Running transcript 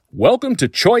Welcome to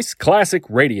Choice Classic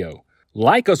Radio.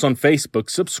 Like us on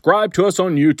Facebook, subscribe to us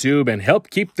on YouTube, and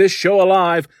help keep this show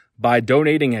alive by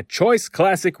donating at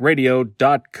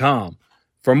choiceclassicradio.com.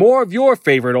 For more of your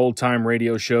favorite old-time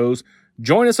radio shows,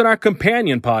 join us on our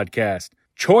companion podcast,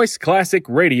 Choice Classic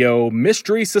Radio,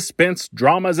 Mystery, Suspense,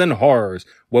 Dramas, and Horrors,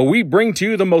 where we bring to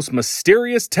you the most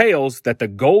mysterious tales that the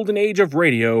golden age of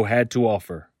radio had to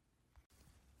offer.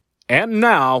 And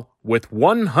now, with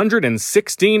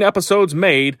 116 episodes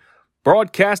made,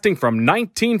 broadcasting from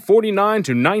 1949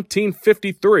 to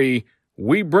 1953,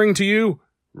 we bring to you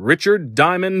Richard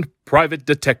Diamond, Private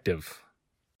Detective.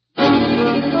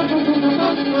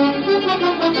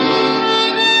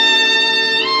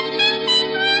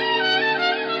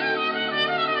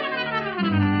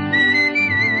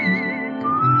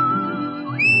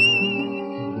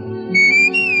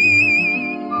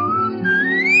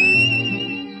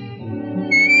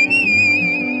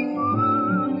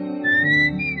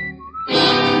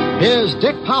 Here's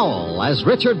Dick Powell as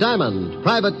Richard Diamond,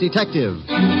 Private Detective.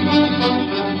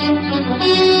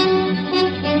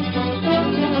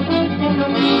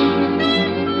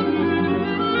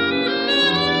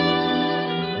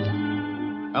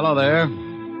 Hello there.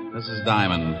 This is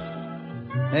Diamond.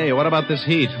 Hey, what about this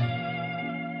heat?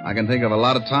 I can think of a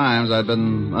lot of times I've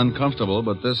been uncomfortable,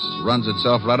 but this runs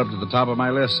itself right up to the top of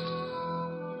my list.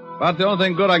 About the only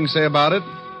thing good I can say about it,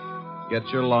 get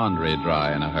your laundry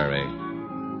dry in a hurry.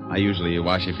 I usually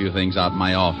wash a few things out in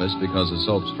my office because the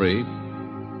soap's free.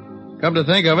 Come to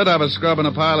think of it, I was scrubbing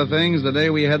a pile of things the day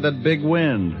we had that big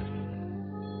wind.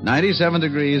 97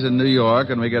 degrees in New York,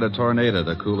 and we get a tornado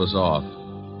to cool us off.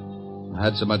 I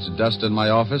had so much dust in my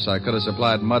office, I could have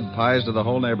supplied mud pies to the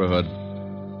whole neighborhood.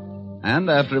 And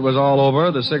after it was all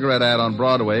over, the cigarette ad on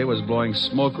Broadway was blowing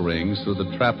smoke rings through the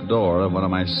trap door of one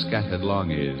of my scattered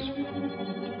longies.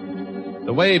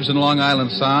 The waves in Long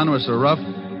Island Sound were so rough,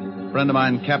 a friend of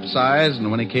mine capsized,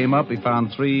 and when he came up, he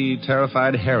found 3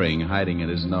 terrified herring hiding in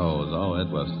his nose. Oh, it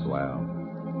was swell.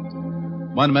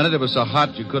 One minute it was so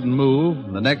hot you couldn't move,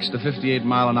 and the next, a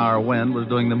 58-mile-an-hour wind was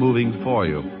doing the moving for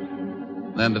you.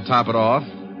 Then, to top it off,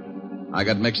 I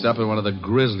got mixed up in one of the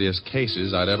grisliest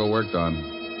cases I'd ever worked on.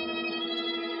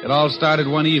 It all started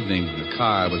one evening. The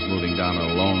car was moving down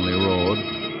a lonely road,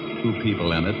 2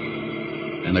 people in it.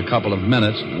 In a couple of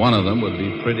minutes, one of them would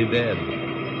be pretty dead.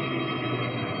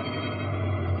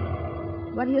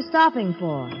 What are you stopping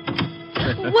for?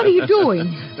 What are you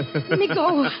doing? Let me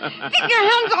go. Get your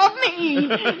hands off me.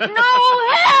 No,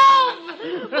 help!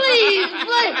 Please,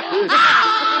 please.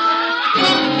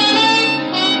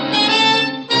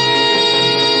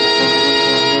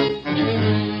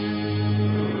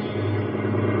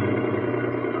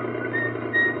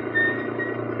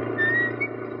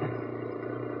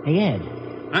 Hey, Ed.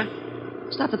 Huh?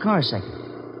 Stop the car a second.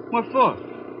 What for?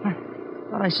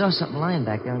 Thought I saw something lying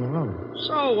back there on the road.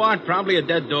 So what? Probably a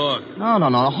dead dog.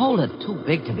 No, hold it. Too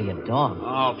big to be a dog.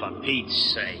 Oh, for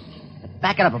Pete's sake.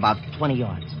 Back it up about 20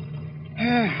 yards.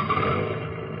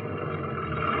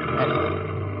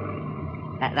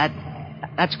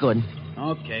 That's good.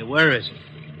 Okay, where is it?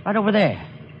 Right over there.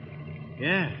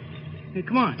 Yeah. Hey,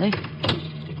 come on. Hey?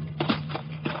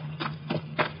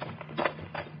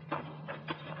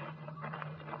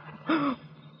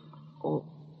 Oh,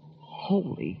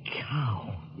 holy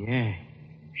cow. Yeah.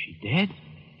 She dead?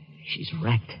 She's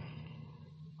wrecked.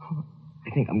 I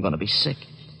think I'm going to be sick.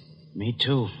 Me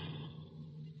too.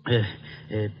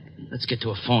 Let's get to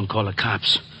a phone, call the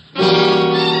cops.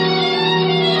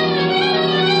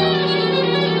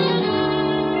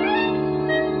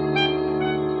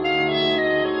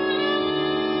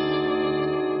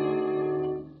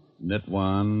 Knit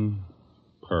one,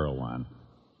 purl one.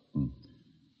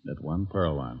 Knit one,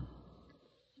 purl one.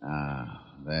 Ah,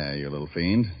 there, you little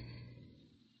fiend.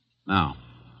 Now,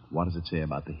 what does it say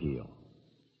about the heel?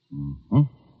 Mm-hmm.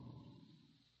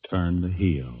 Turn the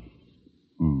heel.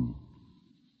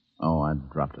 Oh, I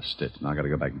dropped a stitch. Now I gotta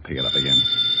go back and pick it up again.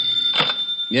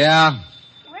 Yeah?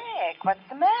 Rick, what's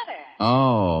the matter?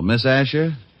 Oh, Miss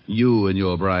Asher? You and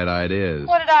your bright ideas.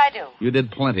 What did I do? You did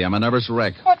plenty. I'm a nervous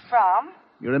wreck. What from?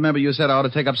 You remember you said I ought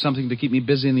to take up something to keep me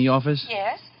busy in the office?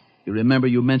 Yes. You remember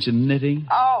you mentioned knitting?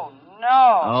 Oh,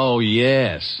 no. Oh,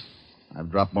 yes. I've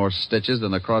dropped more stitches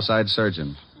than the cross-eyed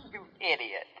surgeon. You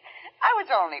idiot. I was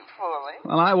only fooling.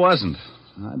 Well, I wasn't.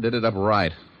 I did it up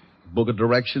right. Book of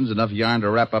directions, enough yarn to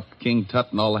wrap up King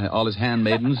Tut and all his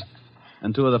handmaidens,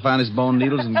 and 2 of the finest bone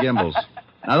needles and gimbals.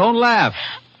 Now, don't laugh.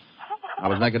 I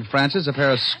was making Francis a pair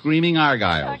of screaming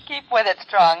argyles. Keep with it,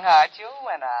 Strongheart. You'll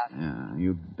win out. Yeah,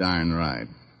 you darn right.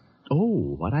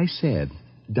 Oh, what I said.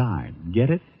 Darn. Get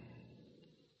it?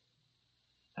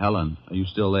 Helen, are you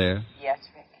still there? Yes,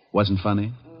 Rick. Wasn't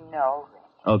funny? No, Rick.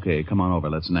 Okay, come on over.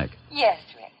 Let's neck. Yes,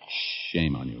 Rick.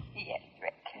 Shame on you. Yes,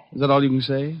 Rick. Is that all you can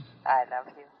say? I love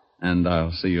you. And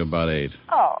I'll see you about 8.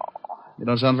 Oh. You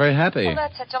don't sound very happy. Well,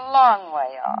 that's such a long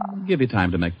way off. Give you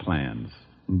time to make plans.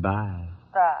 Bye.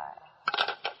 Bye.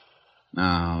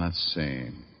 Now, let's see.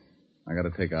 I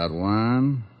gotta take out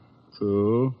 1,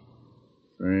 2,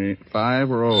 3, 5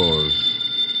 rows.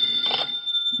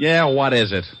 Yeah, what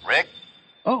is it? Rick,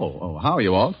 Oh, how are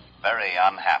you, Walt? very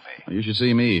unhappy. You should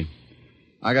see me.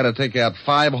 I gotta take out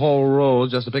 5 whole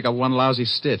rows just to pick up 1 lousy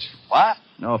stitch. What?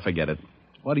 Oh, forget it.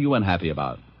 What are you unhappy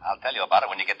about? I'll tell you about it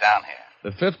when you get down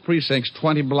here. The 5th precinct's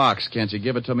 20 blocks. Can't you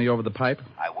give it to me over the pipe?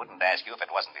 I wouldn't ask you if it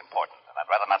wasn't important, and I'd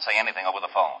rather not say anything over the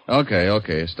phone.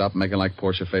 Okay. Stop making like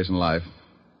Portia facing life.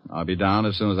 I'll be down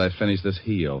as soon as I finish this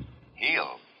heel.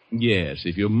 Heel. Yes,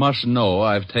 if you must know,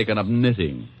 I've taken up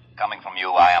knitting. Coming from you,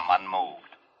 I am unmoved.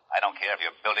 I don't care if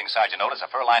you're building Sergeant Otis a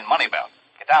fur-lined money belt.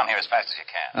 Get down here as fast as you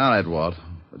can. All right, Walt.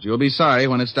 But you'll be sorry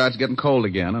when it starts getting cold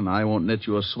again, and I won't knit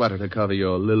you a sweater to cover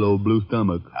your little old blue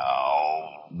stomach.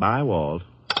 Oh. Bye, Walt.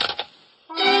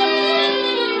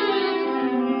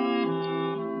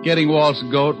 Getting Walt's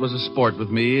goat was a sport with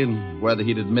me, and whether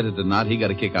he'd admit it or not, he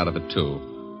got a kick out of it, too.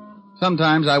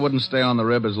 Sometimes I wouldn't stay on the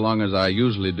rib as long as I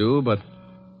usually do, but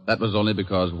that was only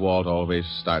because Walt always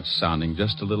starts sounding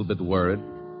just a little bit worried.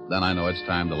 Then I know it's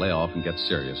time to lay off and get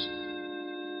serious.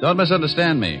 Don't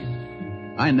misunderstand me.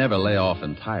 I never lay off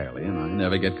entirely, and I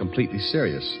never get completely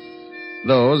serious.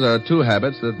 Those are 2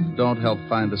 habits that don't help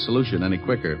find the solution any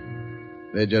quicker.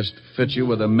 They just fit you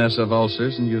with a mess of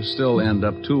ulcers, and you still end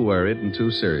up too worried and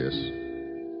too serious.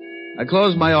 I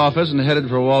closed my office and headed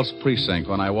for Walt's precinct.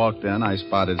 When I walked in, I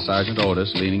spotted Sergeant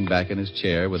Otis leaning back in his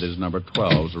chair with his number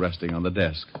 12s resting on the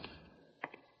desk.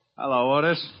 Hello,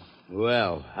 Otis.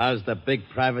 Well, how's the big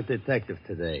private detective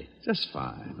today? Just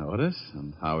fine, Otis.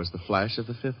 And how is the flash of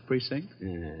the 5th precinct?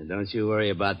 Don't you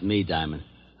worry about me, Diamond.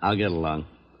 I'll get along.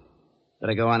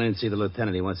 Better go on in and see the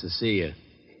lieutenant. He wants to see you.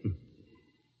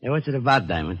 Hey, what's it about,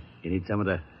 Diamond? You need someone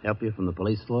to help you from the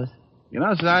police force? You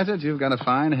know, Sergeant, you've got a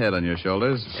fine head on your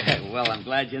shoulders. Well, I'm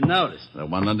glad you noticed. The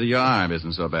one under your arm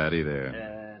isn't so bad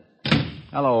either.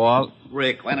 Hello, Walt.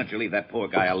 Rick, why don't you leave that poor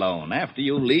guy alone? After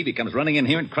you leave, he comes running in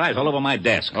here and cries all over my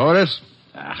desk. Otis?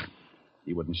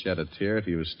 He wouldn't shed a tear if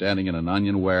he was standing in an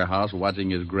onion warehouse watching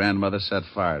his grandmother set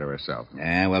fire to herself.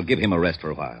 Yeah, well, give him a rest for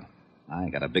a while. I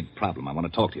got a big problem I want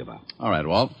to talk to you about. All right,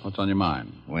 Walt. What's on your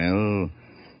mind? Well,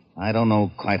 I don't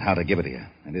know quite how to give it to you.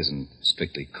 It isn't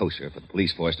strictly kosher for the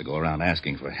police force to go around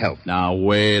asking for help. Now,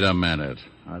 wait a minute.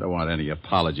 I don't want any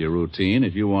apology routine.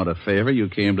 If you want a favor, you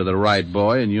came to the right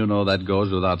boy, and you know that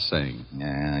goes without saying.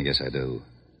 Yeah, I guess I do.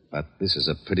 But this is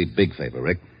a pretty big favor,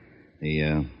 Rick.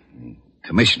 The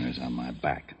commissioner's on my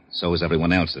back. So is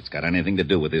everyone else that's got anything to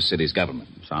do with this city's government.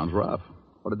 Sounds rough.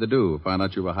 What did they do? Find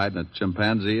out you were hiding a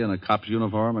chimpanzee in a cop's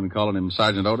uniform and calling him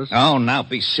Sergeant Otis? Oh, now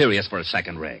be serious for a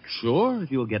second, Rick. Sure, if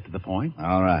you'll get to the point.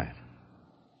 All right.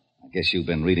 I guess you've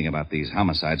been reading about these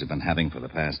homicides I've been having for the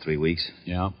past 3 weeks.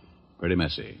 Yeah, pretty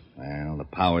messy. Well, the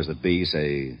powers that be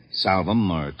say salve 'em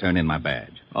or turn in my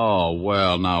badge. Oh,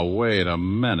 well, now, wait a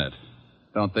minute.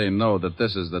 Don't they know that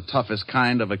this is the toughest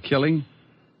kind of a killing?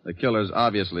 The killer's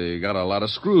obviously got a lot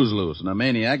of screws loose, and a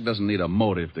maniac doesn't need a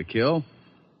motive to kill.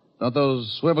 Don't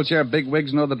those swivel chair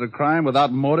bigwigs know that a crime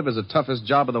without motive is the toughest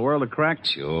job in the world to crack?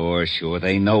 Sure,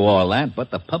 they know all that, but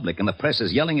the public and the press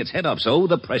is yelling its head up, so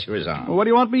the pressure is on. Well, what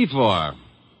do you want me for?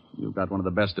 You've got one of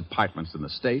the best departments in the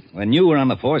state. When you were on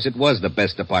the force, it was the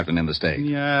best department in the state.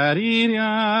 Now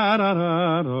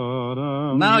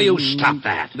you stop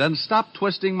that. Then stop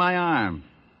twisting my arm.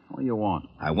 What do you want?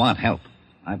 I want help.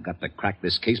 I've got to crack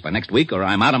this case by next week, or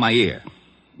I'm out of my ear.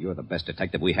 You're the best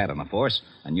detective we had on the force,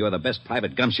 and you're the best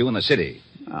private gumshoe in the city.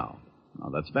 Oh,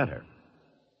 that's better.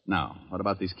 Now, what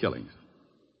about these killings?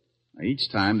 Each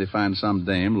time they find some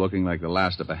dame looking like the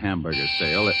last of a hamburger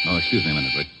sale. Oh, excuse me a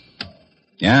minute, Rick.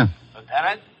 Yeah?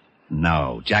 Lieutenant?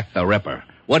 No, Jack the Ripper.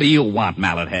 What do you want,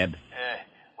 Mallet Head?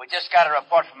 We just got a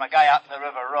report from a guy out in the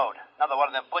River Road. Another one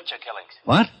of them butcher killings.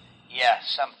 What? Yeah,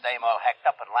 some dame all hacked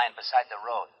up and lying beside the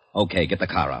road. Okay, get the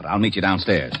car out. I'll meet you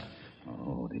downstairs.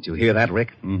 Oh, did you hear that, Rick?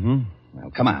 Mm-hmm.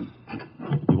 Well, come on.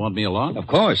 You want me along? Of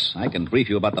course. I can brief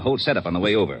you about the whole setup on the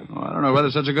way over. Oh, I don't know whether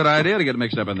it's such a good idea to get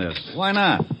mixed up in this. Why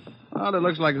not? Well, it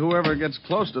looks like whoever gets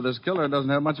close to this killer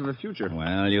doesn't have much of a future.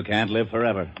 Well, you can't live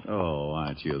forever. Oh,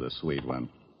 aren't you the sweet one?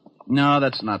 No,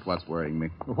 that's not what's worrying me.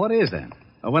 What is that?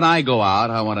 When I go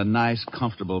out, I want a nice,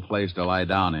 comfortable place to lie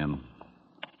down in.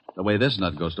 The way this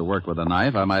nut goes to work with a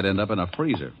knife, I might end up in a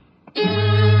freezer.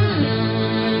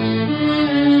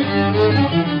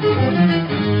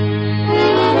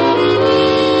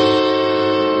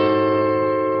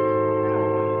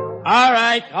 All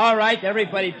right.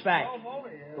 Everybody's back.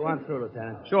 Go on through,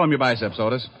 Lieutenant. Show him your biceps,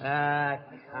 Otis.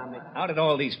 How did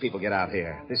all these people get out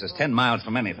here? This is 10 miles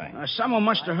from anything. Someone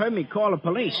must have heard me call the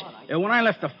police. When I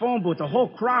left the phone booth, the whole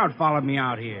crowd followed me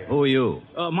out here. Who are you?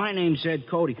 My name's Ed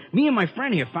Cody. Me and my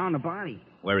friend here found the body.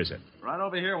 Where is it? Right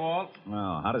over here, Walt.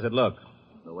 Oh, how does it look?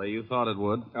 The way you thought it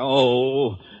would.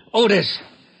 Oh, Otis.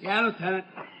 Yeah, Lieutenant.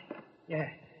 Yeah,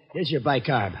 here's your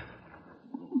bicarb.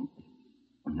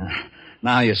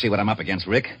 Now you see what I'm up against,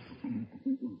 Rick.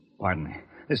 Pardon me.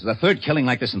 This is the third killing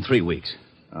like this in 3 weeks.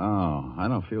 Oh, I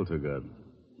don't feel too good.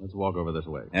 Let's walk over this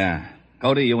way. Yeah.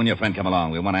 Cody, you and your friend come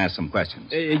along. We want to ask some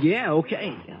questions. Yeah,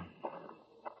 okay. Yeah.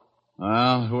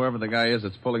 Well, whoever the guy is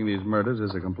that's pulling these murders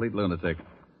is a complete lunatic.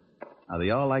 Are they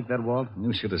all like that, Walt?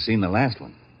 You should have seen the last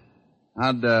one.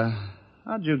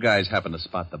 How'd you guys happen to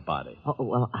spot the body? Oh,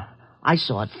 well, I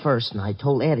saw it first, and I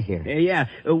told Ed here. Yeah.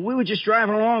 We were just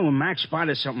driving along when Max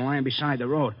spotted something lying beside the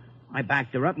road. I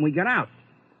backed her up, and we got out.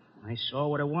 I saw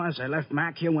what it was. I left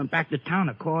Mac here, went back to town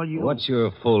to call you. What's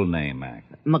your full name, Mac?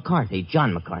 McCarthy,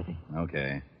 John McCarthy.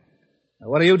 Okay.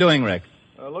 What are you doing, Rick?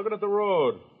 Looking at the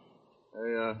road.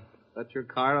 Hey, that's your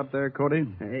car up there, Cody?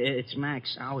 It's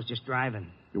Max. I was just driving.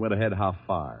 You went ahead how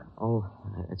far? Oh,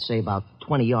 I'd say about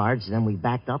 20 yards. Then we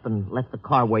backed up and left the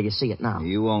car where you see it now.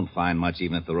 You won't find much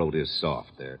even if the road is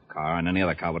soft. Their car and any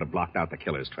other car would have blocked out the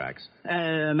killer's tracks.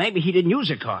 Maybe he didn't use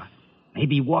a car.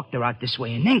 Maybe he walked her out this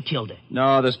way and then killed her.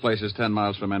 No, this place is 10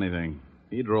 miles from anything.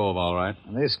 He drove, all right.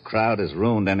 This crowd has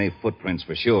ruined any footprints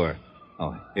for sure.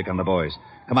 Oh, here come the boys.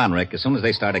 Come on, Rick. As soon as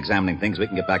they start examining things, we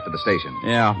can get back to the station.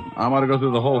 Yeah, I want to go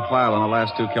through the whole file on the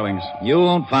last 2 killings. You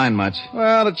won't find much.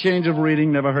 Well, a change of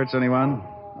reading never hurts anyone.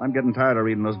 I'm getting tired of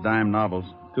reading those dime novels.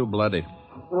 Too bloody.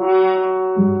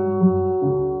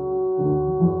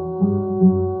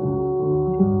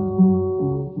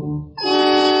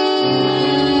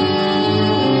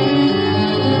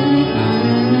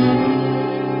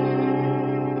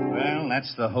 Well,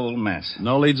 that's the whole mess.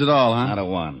 No leads at all, huh? Not a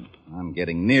one. I'm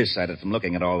getting nearsighted from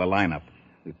looking at all the lineup.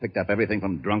 We've picked up everything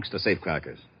from drunks to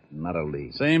safecrackers. Not a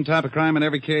lead. Same type of crime in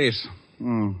every case.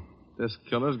 This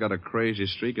killer's got a crazy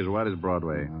streak as wide as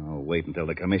Broadway. Oh, wait until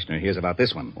the commissioner hears about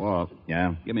this one. Walt.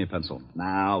 Yeah? Give me a pencil.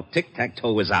 Now,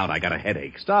 tic-tac-toe is out. I got a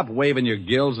headache. Stop waving your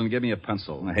gills and give me a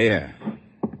pencil. Here.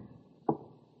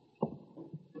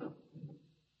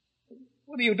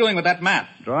 What are you doing with that map?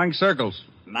 Drawing circles.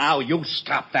 Now, you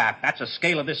stop that. That's a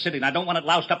scale of this city, and I don't want it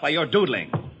loused up by your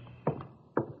doodling.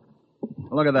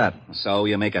 Look at that. So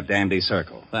you make a dandy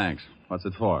circle. Thanks. What's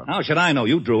it for? How should I know?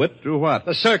 You drew it. Drew what?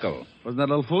 The circle. Wasn't that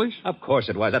a little foolish? Of course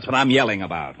it was. That's what I'm yelling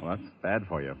about. Well, that's bad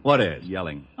for you. What is?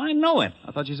 Yelling. I know it.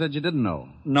 I thought you said you didn't know.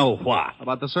 Know what?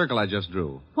 About the circle I just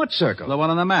drew. What circle? The one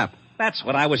on the map. That's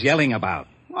what I was yelling about.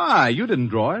 Why? You didn't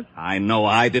draw it. I know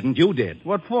I didn't. You did.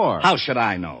 What for? How should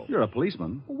I know? You're a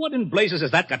policeman. What in blazes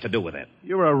has that got to do with it?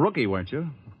 You were a rookie, weren't you?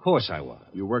 Of course I was.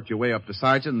 You worked your way up to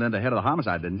sergeant and then to head of the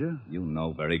homicide, didn't you? You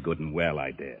know very good and well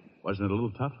I did. Wasn't it a little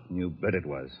tough? You bet it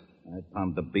was. I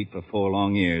pounded the beat for 4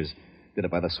 long years. Did it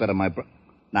by the sweat of my brow.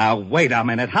 Now, wait a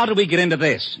minute. How did we get into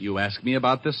this? You asked me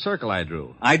about this circle I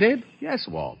drew. I did? Yes,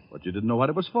 Walt. But you didn't know what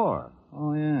it was for.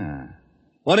 Oh, yeah.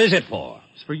 What is it for?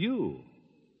 It's for you.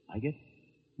 Like it?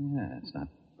 Yeah, it's not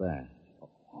bad.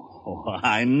 Oh,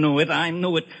 I knew it.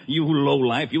 You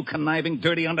lowlife, you conniving,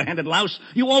 dirty, underhanded louse.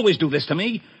 You always do this to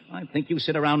me. I think you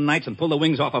sit around nights and pull the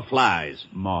wings off of flies.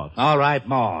 Moths. All right,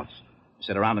 moths.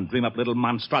 Sit around and dream up little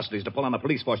monstrosities to pull on the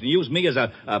police force and use me as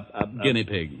a guinea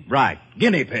pig. Right,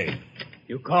 guinea pig.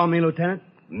 You call me, Lieutenant?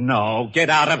 No, get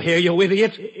out of here, you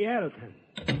idiot. Yeah, Lieutenant.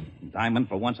 Diamond,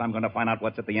 for once I'm going to find out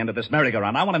what's at the end of this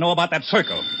merry-go-round. I want to know about that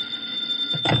circle.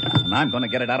 And I'm going to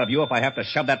get it out of you if I have to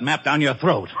shove that map down your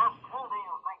throat.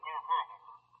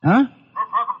 Huh? This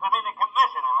happens to be the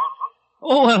commissioner,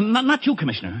 isn't it? Oh, not you,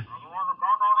 Commissioner. You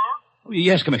understand that, Ian?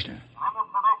 Yes, Commissioner. I'm the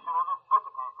connection of this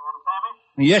specific case, you understand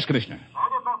me? Yes, Commissioner. How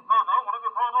did this man there? What have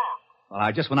you found there? Well,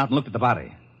 I just went out and looked at the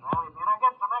body. Well, if you don't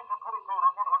get some action pretty soon,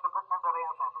 I'm going to have to put somebody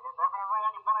else on for you. Every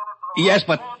man you've been in it for the Yes, last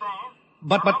but... 10 days.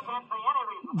 But... I can't see any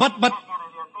reason.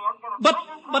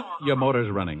 But... Your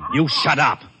motor's running. You shut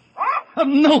up.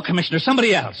 No, Commissioner,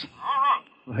 somebody else.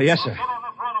 All right. Yes, sir. Get on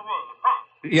this right away.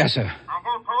 Fast. Yes, sir. Now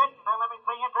go for it, and don't let me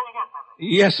see you until you get something.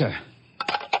 Yes, sir.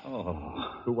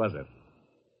 Oh, Who was it?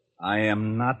 I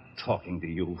am not talking to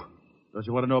you. Don't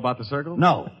you want to know about the circle?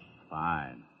 No.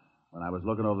 Fine. When I was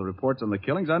looking over the reports on the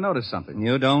killings, I noticed something.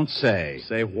 You don't say.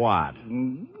 Say what?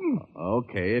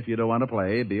 Okay, if you don't want to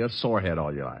play, be a sorehead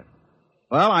all your life.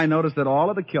 Well, I noticed that all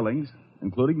of the killings,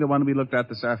 including the one we looked at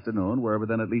this afternoon, were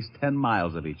within at least 10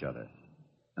 miles of each other.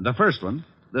 And the first one,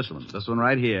 this one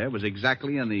right here, was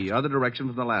exactly in the other direction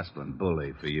from the last one.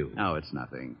 Bully for you. No, it's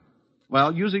nothing.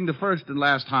 Well, using the first and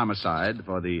last homicide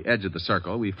for the edge of the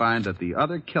circle, we find that the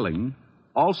other killing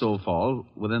also fall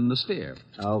within the sphere.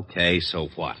 Okay, so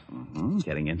what?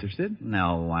 Getting interested?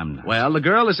 No, I'm not. Well, the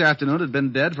girl this afternoon had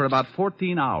been dead for about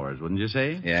 14 hours, wouldn't you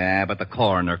say? Yeah, but the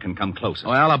coroner can come closer.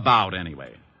 Well, about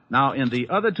anyway. Now, in the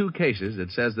other two cases,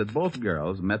 it says that both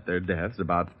girls met their deaths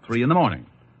about 3 in the morning.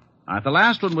 Now, if the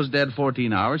last one was dead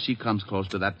 14 hours, she comes close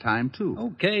to that time,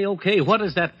 too. Okay. What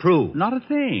does that prove? Not a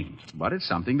thing, but it's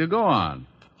something to go on.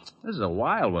 This is a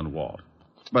wild one, Walt.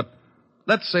 But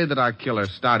let's say that our killer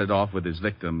started off with his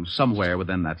victim somewhere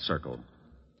within that circle.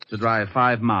 To drive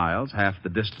 5 miles, half the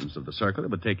distance of the circle,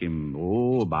 it would take him,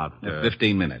 about...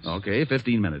 15 minutes. Okay,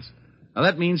 15 minutes. Now,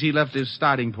 that means he left his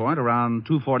starting point around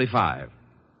 2:45.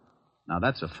 Now,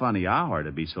 that's a funny hour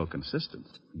to be so consistent.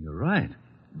 You're right.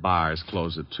 Bars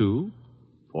close at 2.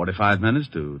 45 minutes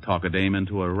to talk a dame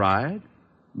into a ride?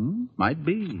 Might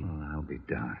be. Oh, I'll be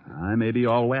darned. I may be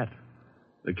all wet.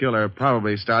 The killer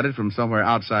probably started from somewhere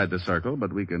outside the circle,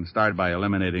 but we can start by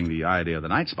eliminating the idea of the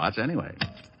night spots anyway.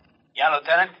 Yeah,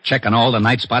 Lieutenant? Checking all the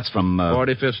night spots from...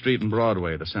 45th Street and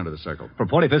Broadway, the center of the circle. From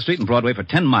 45th Street and Broadway for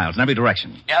 10 miles in every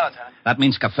direction. Yeah, Lieutenant. That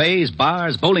means cafes,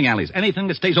 bars, bowling alleys, anything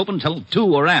that stays open till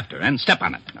 2 or after, and step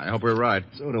on it. I hope we're right.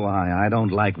 So do I. I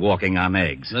don't like walking on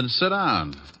eggs. Then sit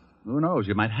down. Who knows?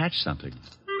 You might hatch something.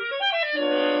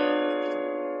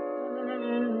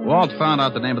 Walt found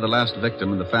out the name of the last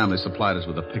victim, and the family supplied us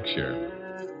with a picture.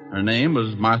 Her name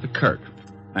was Martha Kirk,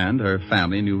 and her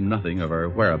family knew nothing of her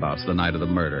whereabouts the night of the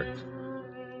murder.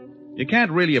 You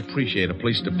can't really appreciate a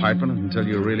police department until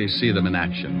you really see them in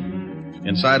action.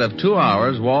 Inside of 2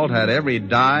 hours, Walt had every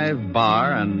dive,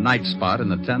 bar, and night spot in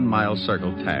the 10-mile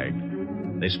circle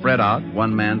tagged. They spread out,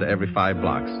 one man to every 5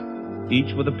 blocks,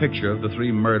 each with a picture of the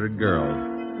 3 murdered girls.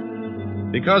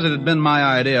 Because it had been my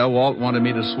idea, Walt wanted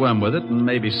me to swim with it and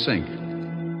maybe sink.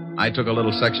 I took a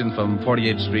little section from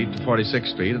 48th Street to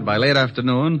 46th Street, and by late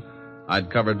afternoon, I'd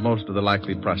covered most of the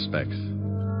likely prospects.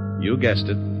 You guessed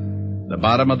it. The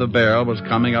bottom of the barrel was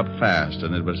coming up fast,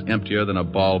 and it was emptier than a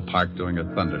ballpark during a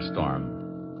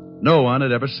thunderstorm. No one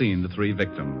had ever seen the 3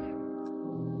 victims.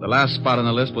 The last spot on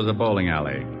the list was a bowling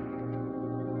alley.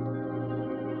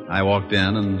 I walked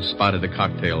in and spotted a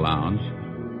cocktail lounge.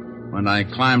 When I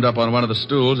climbed up on one of the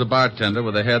stools, a bartender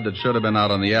with a head that should have been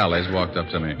out on the alleys walked up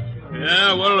to me.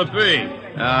 Yeah, what'll it be?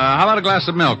 How about a glass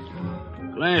of milk?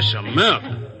 Glass of milk?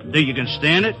 Think you can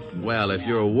stand it? Well, if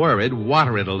you're worried,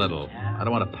 water it a little. I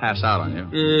don't want to pass out on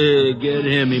you. Get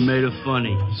him. He made it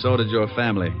funny. So did your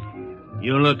family.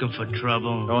 You're looking for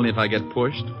trouble? Only if I get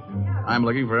pushed. I'm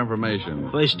looking for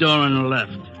information. First door on the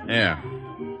left. Yeah.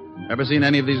 Ever seen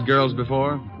any of these girls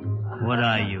before? What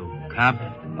are you, cop?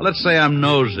 Well, let's say I'm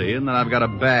nosy, and then I've got a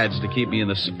badge to keep me in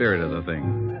the spirit of the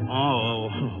thing. Oh,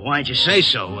 why'd you say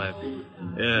so?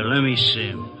 Let me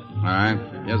see. All right.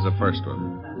 Here's the first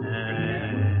one.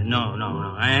 No.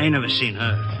 I ain't never seen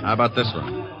her. How about this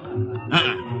one?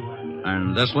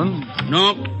 And this one?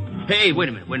 Nope. Hey, wait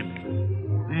a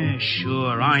minute.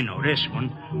 Sure, I know this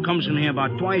one. Comes in here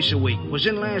about twice a week. Was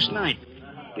in last night.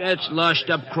 Gets lushed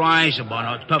up, cries about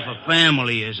how tough a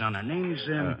family is on her. Name's,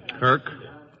 Kirk?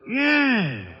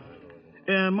 Yeah.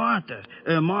 Martha.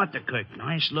 Martha Kirk.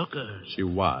 Nice looker. She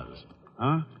was.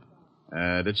 Huh?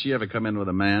 Did she ever come in with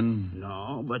a man?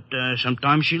 No, but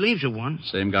sometimes she leaves with one.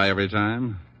 Same guy every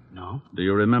time? No. Do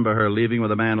you remember her leaving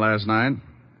with a man last night?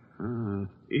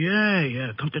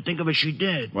 Yeah. Come to think of it, she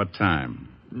did. What time?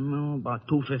 No, about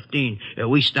 2:15.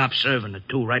 We stopped serving at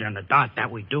 2 right on the dot.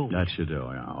 That we do. That you do,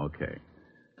 yeah. Okay.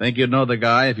 Think you'd know the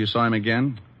guy if you saw him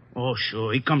again? Oh,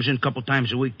 sure. He comes in a couple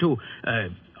times a week, too.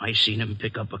 I seen him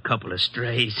pick up a couple of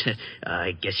strays.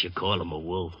 I guess you call him a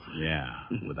wolf. Yeah,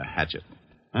 with a hatchet.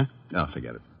 Huh? No,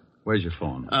 forget it. Where's your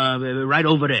phone? Right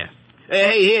over there.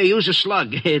 Hey, here, use a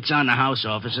slug. It's on the house,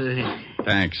 officer.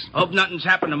 Thanks. Hope nothing's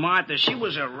happened to Martha. She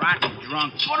was a rotten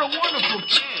drunk. What a wonderful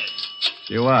kid.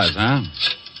 She was, huh?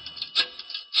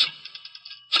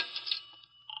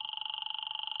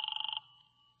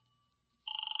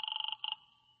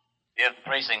 Fifth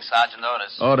Precinct, Sergeant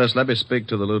Otis. Otis, let me speak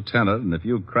to the lieutenant, and if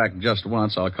you crack just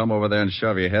once, I'll come over there and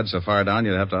shove your head so far down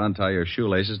you'd have to untie your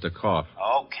shoelaces to cough.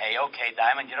 Okay,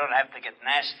 Diamond. You don't have to get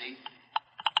nasty.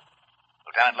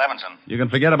 Lieutenant Levinson. You can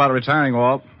forget about retiring,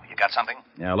 Walt. You got something?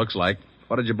 Yeah, looks like.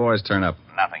 What did your boys turn up?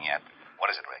 Nothing yet. What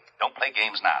is it, Rick? Don't play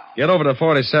games now. Get over to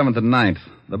 47th and 9th,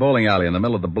 the bowling alley in the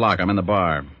middle of the block. I'm in the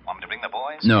bar. Want me to bring the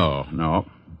boys? No.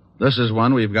 This is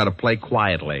one we've got to play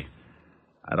quietly.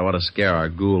 I don't want to scare our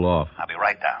ghoul off. I'll be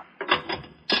right down.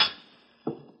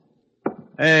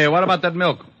 Hey, what about that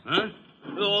milk? Huh?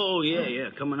 Oh, yeah,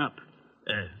 coming up.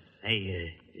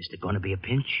 Hey, is there going to be a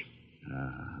pinch?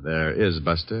 There is,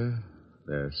 Buster.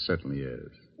 There certainly is.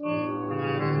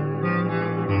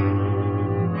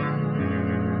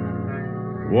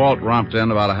 Walt romped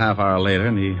in about a half hour later,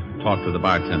 and he talked to the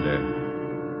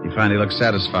bartender. He finally looked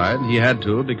satisfied. He had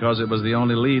to, because it was the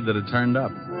only lead that had turned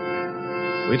up.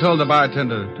 We told the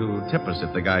bartender to tip us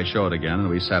if the guy showed again, and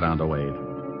we sat down to wait.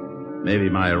 Maybe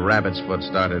my rabbit's foot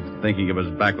started thinking it was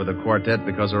back with the quartet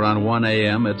because around 1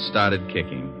 a.m. it started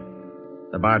kicking.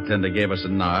 The bartender gave us a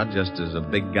nod just as a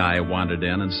big guy wandered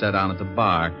in and sat down at the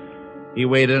bar. He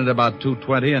weighed in at about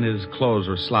 220, and his clothes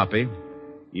were sloppy.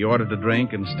 He ordered a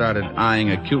drink and started eyeing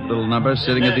a cute little number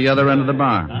sitting at the other end of the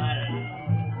bar.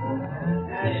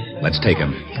 Let's take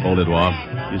him. Hold it, Walt.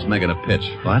 He's making a pitch.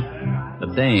 What?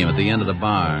 The dame at the end of the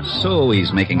bar. So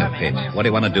he's making a pitch. What do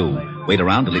you want to do? Wait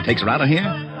around till he takes her out of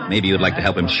here? Maybe you'd like to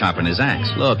help him sharpen his axe.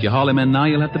 Look, you haul him in now,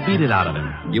 you'll have to beat it out of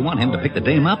him. You want him to pick the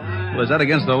dame up? Well, is that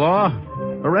against the law?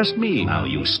 Arrest me. Now,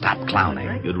 you stop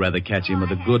clowning. You'd rather catch him with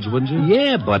the goods, wouldn't you?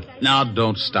 Yeah, but... Now,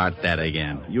 don't start that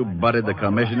again. You butted the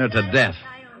commissioner to death.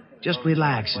 Just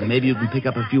relax, and maybe you can pick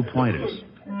up a few pointers.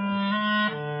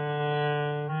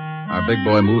 Our big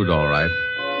boy moved all right.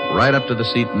 Right up to the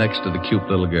seat next to the cute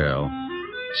little girl.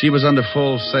 She was under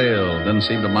full sail, didn't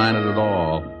seem to mind it at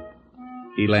all.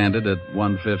 He landed at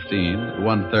 1:15. At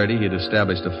 1:30, he'd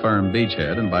established a firm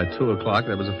beachhead, and by 2 o'clock,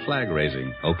 there was a flag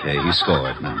raising. Okay, he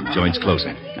scored. Now, joint's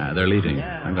closing. They're leaving.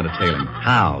 I'm going to tail him.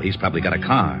 How? He's probably got a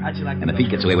car. And if he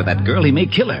gets away with that girl, he may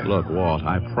kill her. Look, Walt,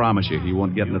 I promise you he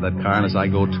won't get into that car unless I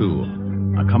go, too.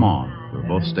 Now, come on.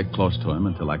 We'll both stick close to him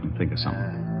until I can think of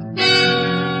something.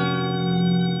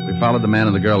 We followed the man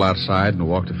and the girl outside and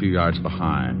walked a few yards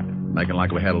behind, making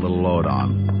like we had a little load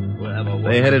on.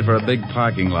 They headed for a big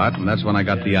parking lot, and that's when I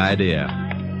got the idea.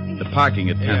 The parking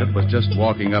attendant was just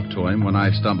walking up to him when I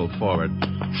stumbled forward.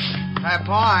 Hey,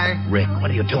 boy. Rick,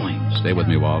 what are you doing? Stay with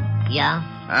me, Walt. Yeah?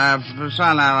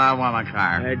 Son, I want my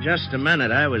car. Just a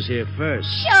minute. I was here first.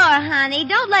 Sure, honey.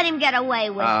 Don't let him get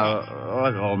away with it.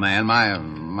 Look, old man,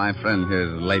 my friend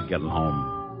here is late getting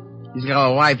home. He's got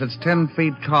a wife that's 10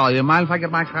 feet tall. You mind if I get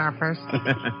my car first?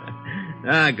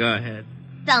 Go ahead.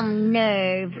 Some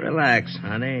nerve. Relax,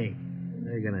 honey.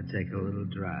 We're going to take a little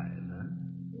drive, huh?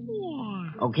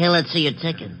 Yeah. Okay, let's see your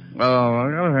ticket. Well,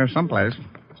 we'll go here someplace.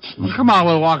 Come on,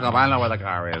 we'll walk up. I know where the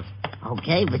car is.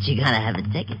 Okay, but you gotta have a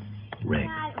ticket. Rick,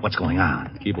 what's going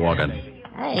on? Keep walking.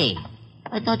 Hey,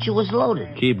 I thought you was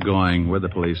loaded. Keep going. We're the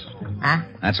police. Huh?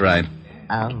 That's right.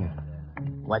 Oh.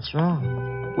 What's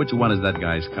wrong? Which one is that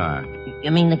guy's car?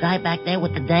 You mean the guy back there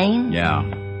with the dame? Yeah.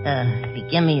 He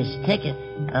gave me his ticket.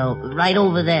 Right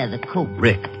over there, the coupe.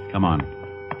 Rick, come on.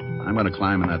 I'm going to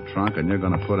climb in that trunk, and you're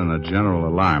going to put in a general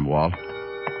alarm, Walt.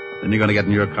 Then you're going to get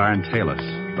in your car and tail us.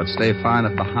 But stay far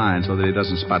enough behind so that he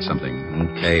doesn't spot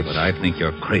something. Okay, but I think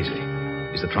you're crazy.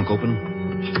 Is the trunk open?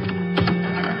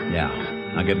 Yeah.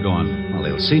 Now get going. Well,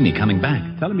 they'll see me coming back.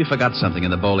 Tell them you forgot something in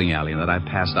the bowling alley and that I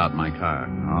passed out my car.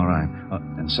 All right.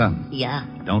 And, son. Yeah?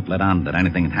 Don't let on that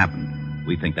anything had happened.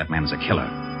 We think that man's a killer.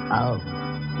 Oh.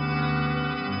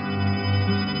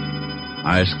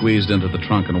 I squeezed into the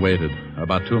trunk and waited.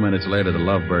 About 2 minutes later, the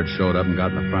Lovebird showed up and got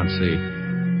in the front seat.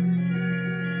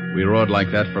 We rode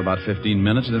like that for about 15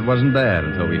 minutes, and it wasn't bad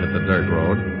until we hit the dirt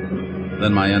road.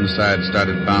 Then my inside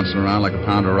started bouncing around like a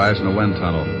pound of rice in a wind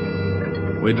tunnel.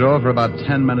 We drove for about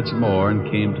 10 minutes more and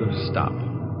came to a stop.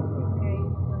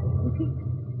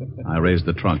 I raised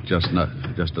the trunk just enough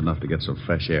to get some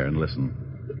fresh air and listen.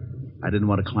 I didn't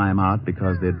want to climb out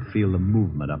because they'd feel the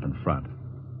movement up in front.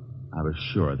 I was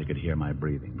sure they could hear my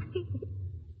breathing.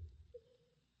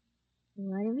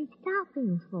 What are we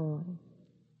stopping for?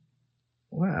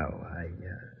 Well,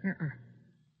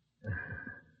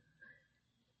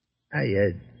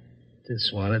 I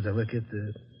just wanted to look at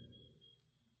the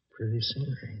pretty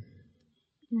scenery.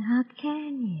 How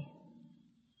can you?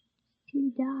 It's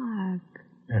too dark.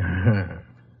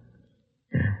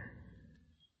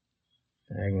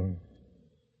 I can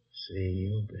see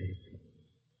you, baby.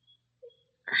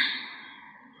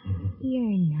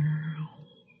 You're nice.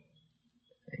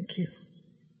 Thank you.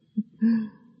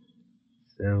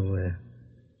 So,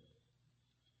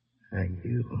 how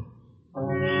you?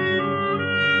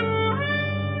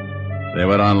 They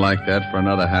went on like that for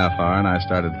another half hour, and I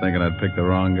started thinking I'd picked the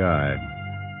wrong guy.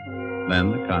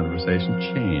 Then the conversation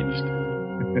changed.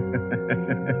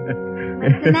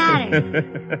 What's the matter?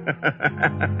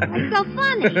 What's so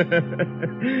funny?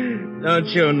 Don't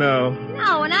you know?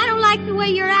 No, and I don't like the way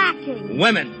you're acting.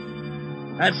 Women.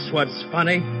 That's what's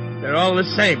funny. They're all the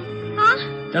same. Huh?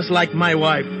 Just like my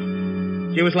wife.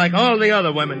 She was like all the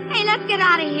other women. Hey, let's get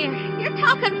out of here. You're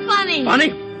talking funny.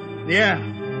 Funny? Yeah.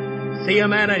 See a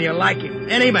man and you like him.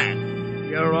 Any man.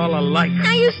 You're all alike.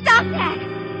 Now you stop that.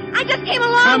 I I just came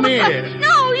along. Come because... here.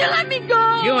 No, you let me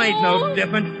go. You ain't no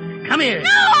different. Come here.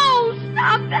 No,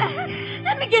 stop that.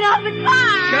 Let me get out of the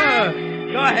car. Sure.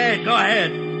 Go ahead.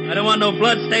 I don't want no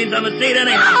blood stains on the seat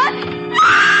anyhow.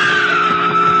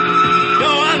 Go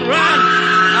on, run.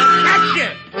 I'll catch you.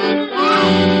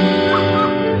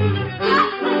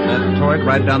 That tore it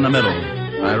right down the middle.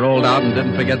 I rolled out and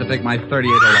didn't forget to take my .38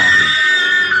 along.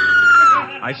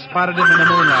 I spotted him in the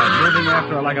moonlight, moving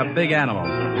after her like a big animal. He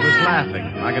was laughing.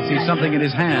 I could see something in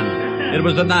his hand. It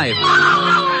was a knife.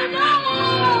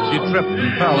 She tripped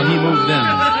and fell, and he moved in.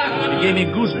 He gave me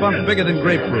goosebumps bigger than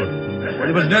grapefruit. When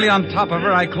he was nearly on top of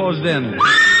her, I closed in.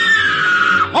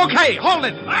 Okay, hold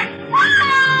it!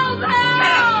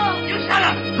 You shut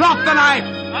up! Drop the knife!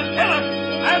 I'll kill her!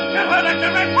 Like the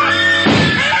red one!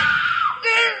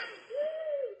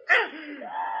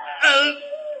 I'll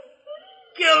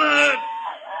kill her,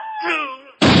 too.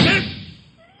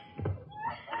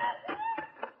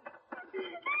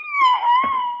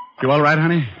 You all right,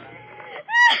 honey?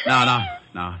 No.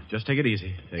 Just take it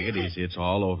easy. Take it easy. It's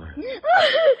all over. I'm so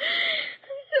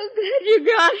glad you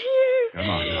got here. Come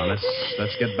on now.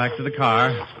 Let's get back to the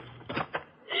car.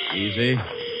 Easy.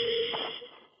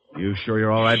 You sure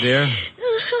you're all right, dear?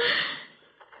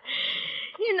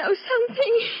 You know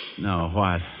something? No,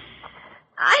 what?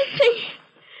 I think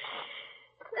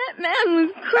that man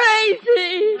was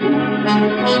crazy.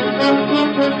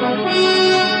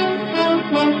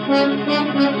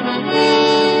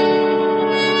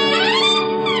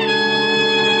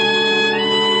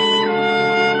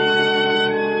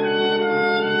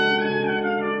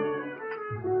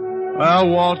 Well,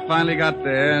 Walt finally got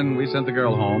there, and we sent the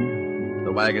girl home.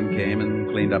 The wagon came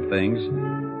and cleaned up things.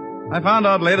 I found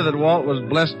out later that Walt was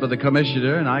blessed by the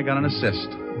commissioner, and I got an assist.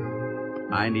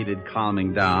 I needed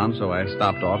calming down, so I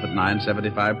stopped off at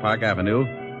 975 Park Avenue,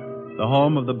 the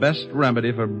home of the best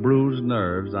remedy for bruised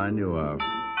nerves I knew of.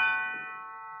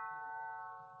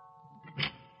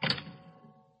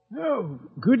 Oh,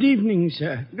 good evening,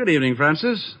 sir. Good evening,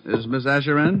 Francis. Is Miss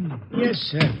Asher in? Yes,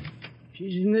 sir.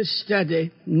 She's in the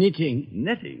study, knitting.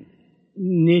 Knitting?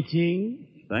 Knitting.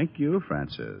 Thank you,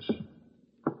 Francis.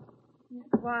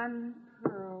 One,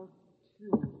 pearl,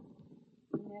 two.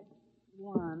 Knit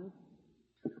one,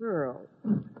 pearl,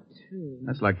 two.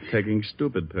 That's like taking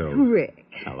stupid pills. Rick.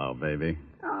 Hello, baby.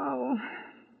 Oh,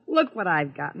 look what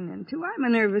I've gotten into. I'm a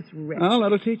nervous wreck. Oh,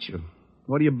 that'll teach you.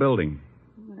 What are you building?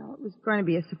 Well, it was going to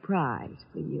be a surprise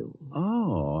for you.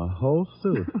 Oh, a whole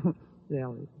suit. Oh,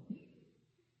 silly.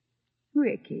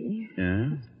 Ricky.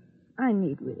 Yeah? I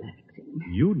need relaxing.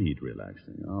 You need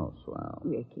relaxing. Oh, swell.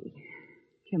 Ricky,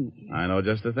 come here. I know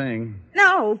just the thing.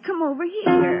 No, come over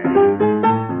here.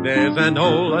 There's an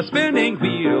old spinning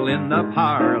wheel in the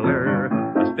parlor,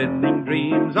 spinning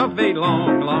dreams of a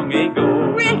long, long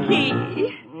ago. Ricky!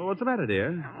 What's the matter,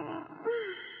 dear?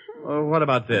 What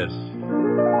about this?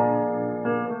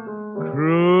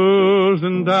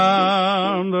 Cruising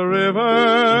down the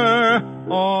river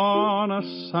on a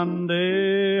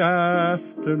Sunday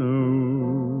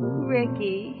afternoon.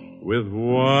 Ricky. With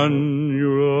one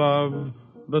you love,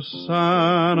 the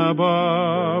sun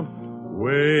above,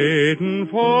 waiting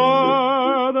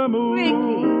for the moon.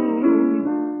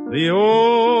 Ricky. The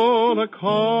old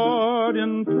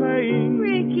accordion playing.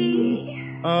 Ricky.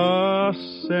 A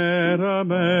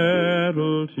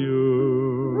sentimental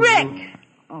tune. Rick!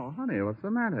 Oh, honey, what's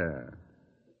the matter?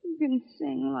 You can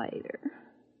sing later.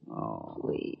 Oh.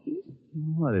 Please.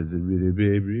 What is it, really,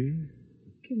 baby?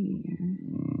 Come here.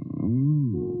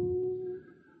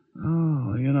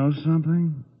 Oh, you know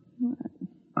something? What?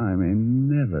 I may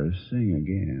never sing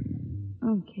again.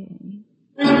 Okay.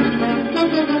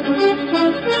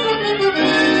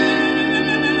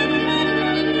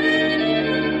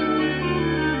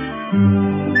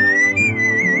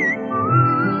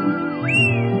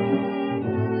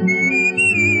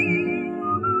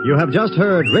 You have just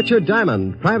heard Richard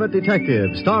Diamond, Private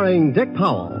Detective, starring Dick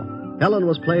Powell. Helen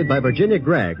was played by Virginia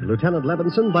Gregg, Lieutenant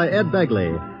Levinson by Ed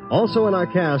Begley. Also in our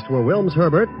cast were Wilms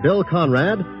Herbert, Bill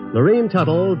Conrad, Lorene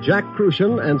Tuttle, Jack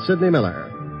Crucian, and Sidney Miller.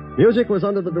 Music was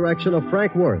under the direction of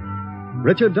Frank Worth.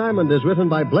 Richard Diamond is written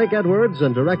by Blake Edwards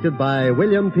and directed by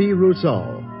William P.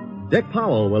 Rousseau. Dick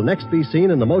Powell will next be seen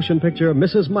in the motion picture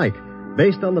Mrs. Mike,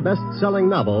 based on the best-selling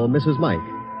novel Mrs. Mike.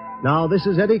 Now, this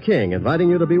is Eddie King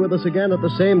inviting you to be with us again at the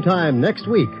same time next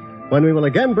week when we will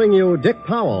again bring you Dick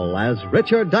Powell as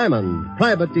Richard Diamond,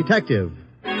 Private Detective.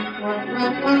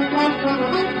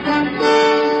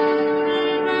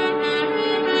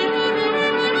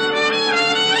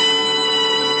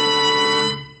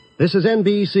 This is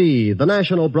NBC, the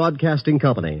national broadcasting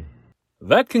company.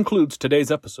 That concludes today's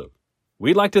episode.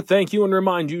 We'd like to thank you and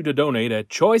remind you to donate at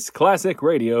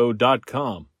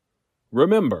choiceclassicradio.com.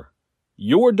 Remember,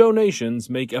 your donations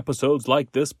make episodes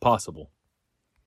like this possible.